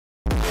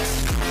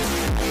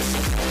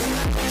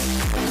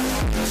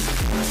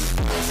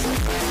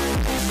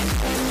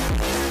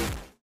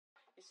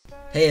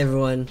Hey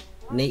everyone,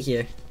 Nate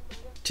here.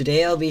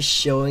 Today I'll be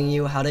showing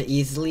you how to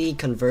easily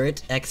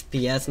convert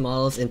XPS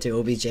models into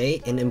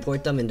OBJ and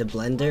import them into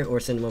Blender or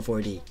Cinema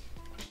 4D.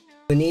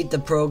 You need the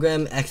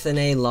program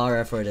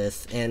XNALara for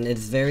this, and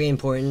it's very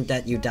important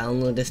that you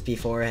download this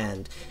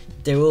beforehand.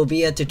 There will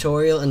be a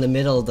tutorial in the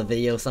middle of the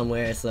video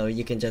somewhere, so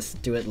you can just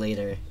do it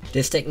later.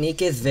 This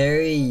technique is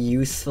very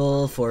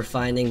useful for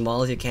finding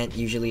models you can't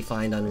usually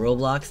find on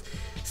Roblox,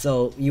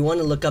 so you want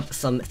to look up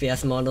some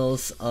XPS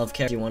models of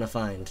characters you want to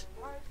find.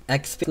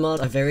 XPS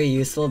models are very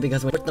useful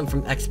because when you put them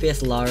from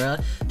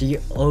XPS+Lara, the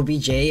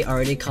OBJ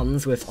already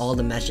comes with all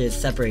the meshes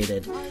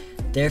separated.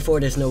 Therefore,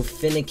 there's no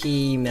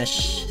finicky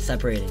mesh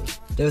separating.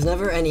 There's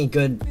never any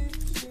good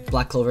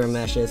Black Clover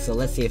meshes, so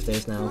let's see if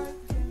there's now.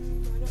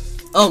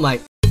 Oh my!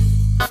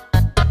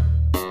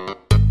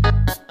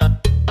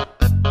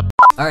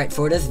 Alright,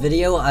 for this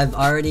video, I've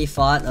already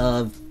thought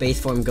of base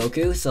form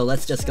Goku, so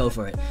let's just go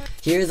for it.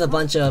 Here's a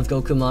bunch of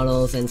Goku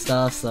models and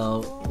stuff,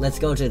 so let's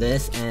go to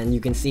this, and you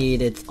can see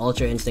it's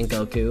Ultra Instinct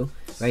Goku,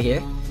 right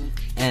here.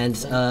 And,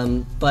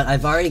 but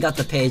I've already got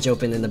the page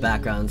open in the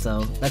background,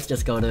 so let's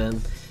just go to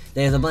him.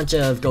 There's a bunch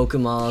of Goku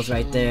models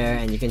right there,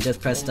 and you can just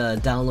press the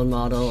download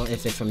model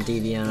if it's from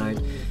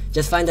DeviantArt.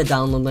 Just find the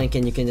download link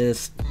and you can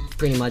just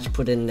pretty much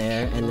put it in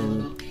there, and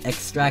then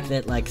extract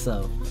it like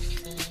so.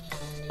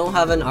 Don't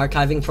have an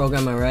archiving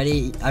program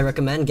already, I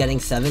recommend getting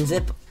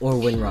 7-zip or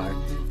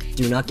WinRAR.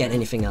 Do not get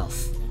anything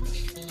else.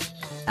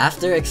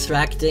 After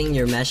extracting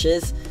your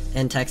meshes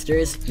and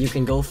textures, you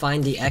can go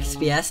find the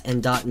XPS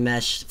and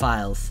 .mesh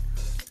files.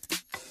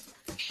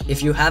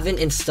 If you haven't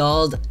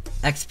installed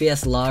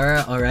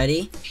XPS+Lara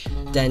already,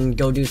 then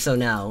go do so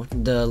now.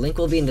 The link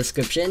will be in the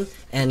description,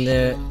 and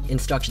the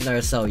instructions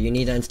are so. You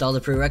need to install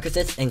the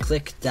prerequisites and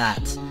click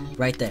that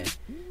right there.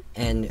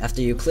 And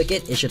after you click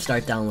it, it should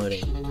start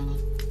downloading.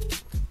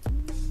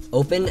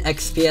 Open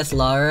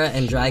XPS+Lara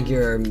and drag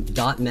your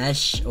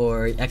 .mesh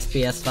or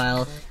XPS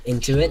file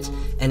into it,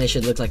 and it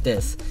should look like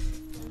this.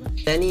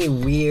 If any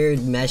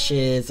weird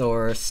meshes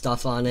or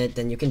stuff on it,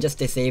 then you can just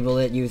disable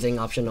it using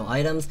optional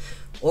items,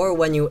 or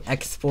when you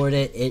export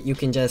it, you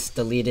can just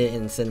delete it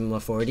in Cinema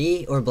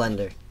 4D or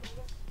Blender.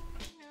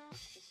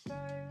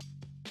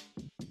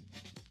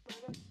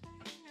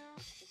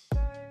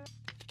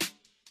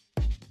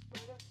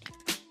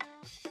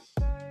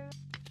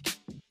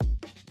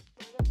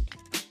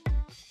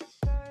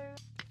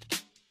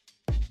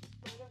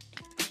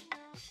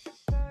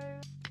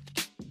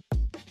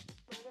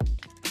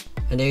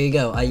 And there you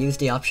go, I used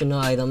the optional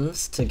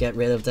items to get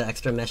rid of the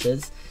extra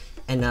meshes,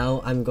 and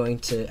now I'm going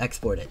to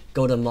export it.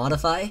 Go to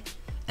Modify,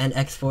 and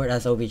Export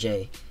as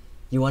OBJ.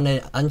 You want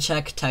to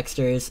uncheck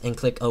Textures and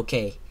click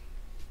OK.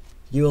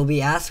 You will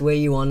be asked where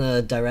you want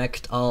to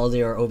direct all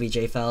your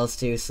OBJ files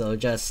to, so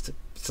just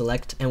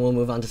select and we'll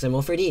move on to Cinema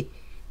 4D.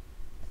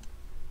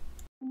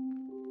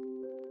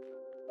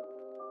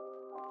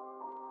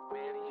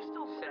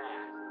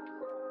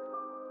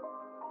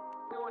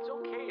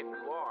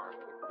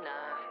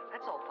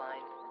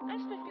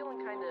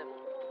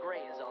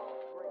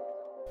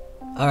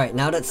 Alright,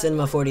 now that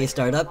Cinema 4D is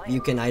started up,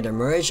 you can either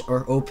merge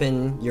or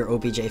open your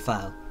OBJ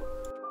file.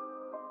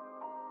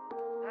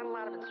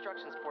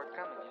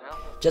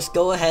 Just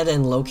go ahead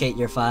and locate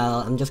your file.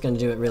 I'm just going to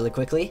do it really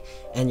quickly,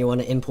 and you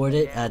want to import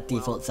it at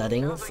default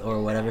settings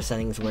or whatever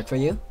settings work for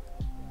you.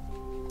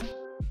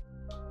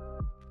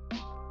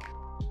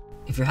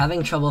 If you're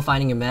having trouble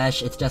finding a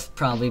mesh, it's just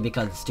probably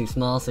because it's too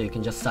small, so you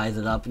can just size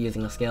it up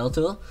using the scale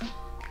tool.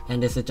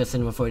 And this is just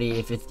Cinema 4D.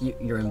 If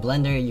you're in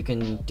Blender, you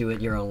can do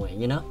it your own way,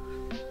 you know?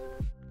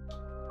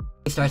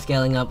 When we start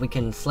scaling up, we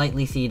can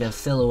slightly see the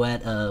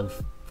silhouette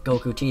of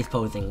Goku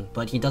T-posing,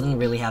 but he doesn't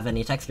really have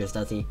any textures,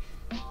 does he?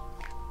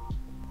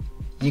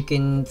 You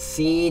can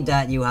see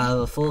that you have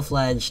a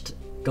full-fledged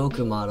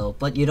Goku model,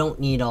 but you don't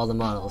need all the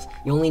models.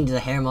 You only need the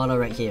hair model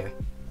right here.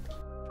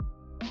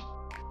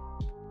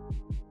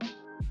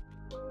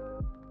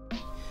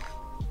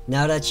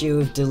 Now that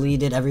you've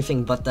deleted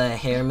everything but the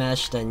hair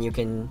mesh, then you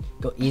can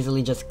go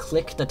easily just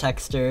click the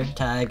texture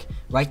tag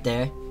right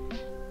there.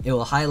 It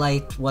will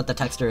highlight what the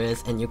texture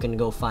is, and you can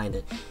go find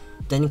it.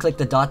 Then click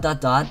the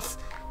dots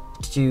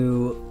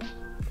to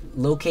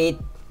locate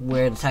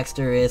where the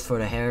texture is for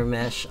the hair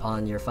mesh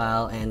on your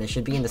file, and it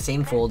should be in the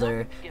same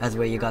folder as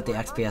where you got the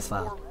XPS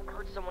file.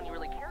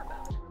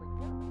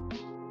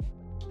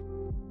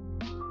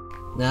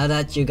 Now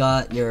that you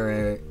got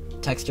your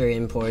texture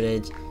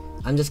imported,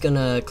 I'm just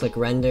gonna click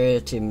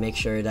render to make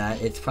sure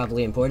that it's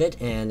properly imported,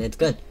 and it's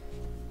good.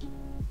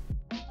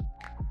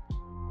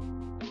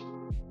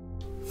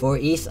 For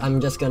East, I'm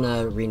just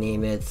gonna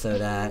rename it so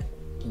that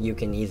you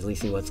can easily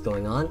see what's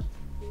going on.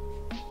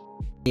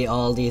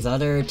 All these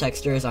other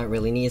textures aren't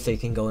really needed, so you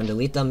can go and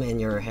delete them,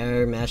 and your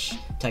hair mesh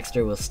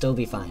texture will still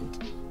be fine.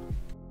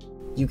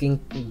 You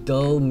can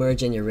go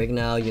merge in your rig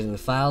now using the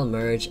file,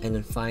 merge, and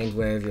then find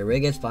wherever your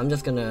rig is, but I'm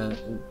just gonna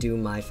do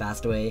my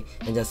fast way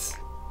and just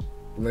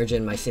merge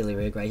in my silly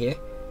rig right here.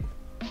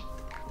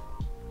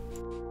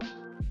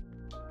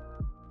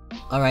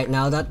 Alright,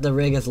 now that the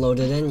rig is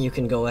loaded in, you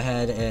can go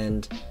ahead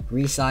and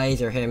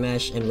resize your hair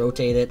mesh and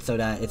rotate it so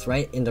that it's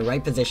right in the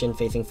right position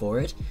facing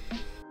forward.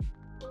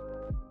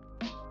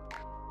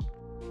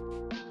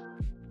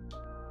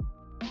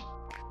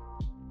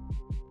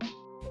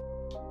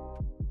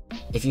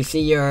 If you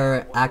see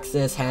your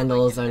axis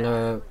handles are in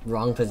the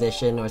wrong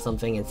position or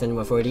something in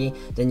Cinema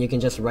 4D, then you can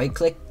just right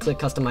click, click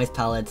Customize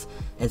Palettes,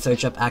 and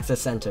search up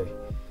Axis Center.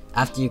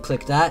 After you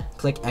click that,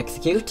 click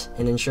Execute,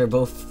 and ensure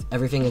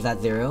everything is at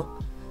 0,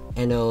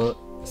 and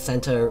it'll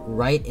center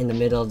right in the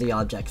middle of the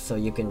object so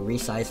you can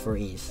resize for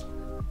ease.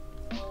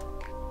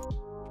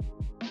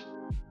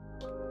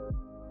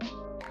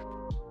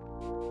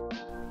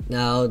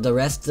 Now, the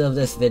rest of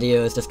this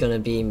video is just gonna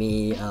be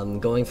me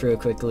going through it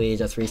quickly,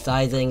 just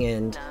resizing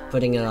and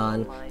putting it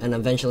on, and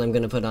eventually I'm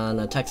gonna put on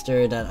a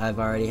texture that I've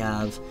already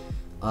have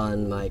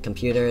on my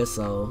computer,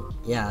 so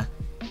yeah.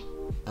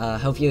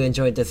 Hope you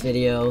enjoyed this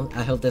video.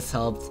 I hope this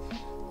helped.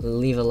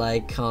 Leave a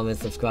like, comment,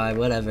 subscribe,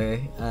 whatever.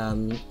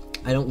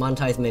 I don't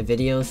monetize my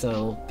videos,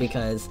 so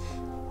because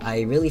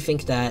I really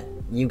think that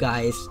you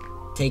guys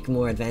take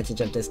more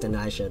advantage of this than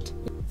I should.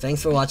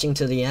 Thanks for watching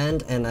to the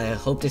end, and I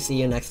hope to see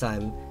you next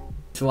time.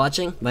 Thanks for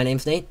watching. My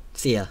name's Nate.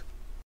 See ya.